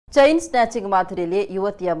Chain snatching ಮಾದರಿಯಲ್ಲಿ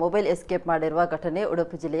ಯುವತಿಯ mobile escape ಮಾಡಿರುವ ಘಟನೆ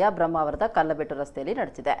ಉಡುಪಿ ಜಿಲ್ಲೆಯ ಬ್ರಹ್ಮಾವರದ ಕಲ್ಲಬೆಟ್ಟು ರಸ್ತೆಯಲ್ಲಿ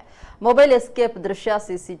ನಡೆದಿದೆ. ಮೊಬೈಲ್ ಎಸ್ಕೇಪ್ ದೃಶ್ಯ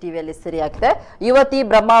ಸಿಸಿಟಿವಿಯಲ್ಲಿ ಸೆರೆಯಾಗಿದೆ. ಯುವತಿ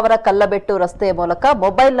ಬ್ರಹ್ಮಾವರ ಕಲ್ಲಬೆಟ್ಟು ರಸ್ತೆಯ ಮೂಲಕ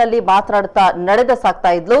ಮೊಬೈಲ್ನಲ್ಲಿ ಮಾತನಾಡುತ್ತಾ ನಡೆದ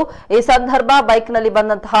ಸಾಗ್ತಾ ಇದ್ಲು. ಈ ಸಂದರ್ಭ ಬೈಕ್ನಲ್ಲಿ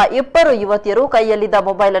ಬಂದಂತಹ ಇಬ್ಬರು ಯುವತಿಯರು ಕೈಯಲ್ಲಿದ್ದ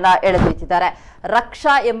ಮೊಬೈಲ್ ಅನ್ನು ಎಳೆದೊಯ್ದಿದ್ದಾರೆ.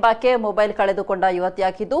 ರಕ್ಷಾ ಎಂಬಾಕೆ ಮೊಬೈಲ್ ಕಳೆದುಕೊಂಡ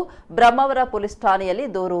ಯುವತಿಯಾಗಿದ್ದು ಬ್ರಹ್ಮಾವರ ಪೊಲೀಸ್ ಠಾಣೆಯಲ್ಲಿ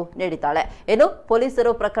ದೂರು ನೀಡಿದ್ದಾಳೆ. ಇನ್ನು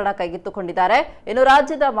ಪೊಲೀಸರು ಪ್ರಕರಣ ಕೈಗೆತ್ತಿಕೊಂಡಿದ್ದಾರೆ. ಇನ್ನು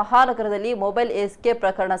ರಾಜ್ಯದ ಮಹಾನಗರದಲ್ಲಿ ಮೊಬೈಲ್ ಎಸ್ಕೇಪ್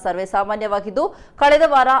ಪ್ರಕರಣ ಸರ್ವೇ ಸಾಮಾನ್ಯವಾಗಿದ್ದು ಕಳೆದ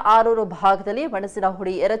ವಾರ ಆರೂರು ಭಾಗದಲ್ಲಿ ಮೆಣಸಿನ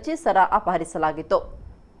ಹುಡಿ ಎರಚಿ ಸರ ಅಪಹರಿಸಲಾಗಿತ್ತು.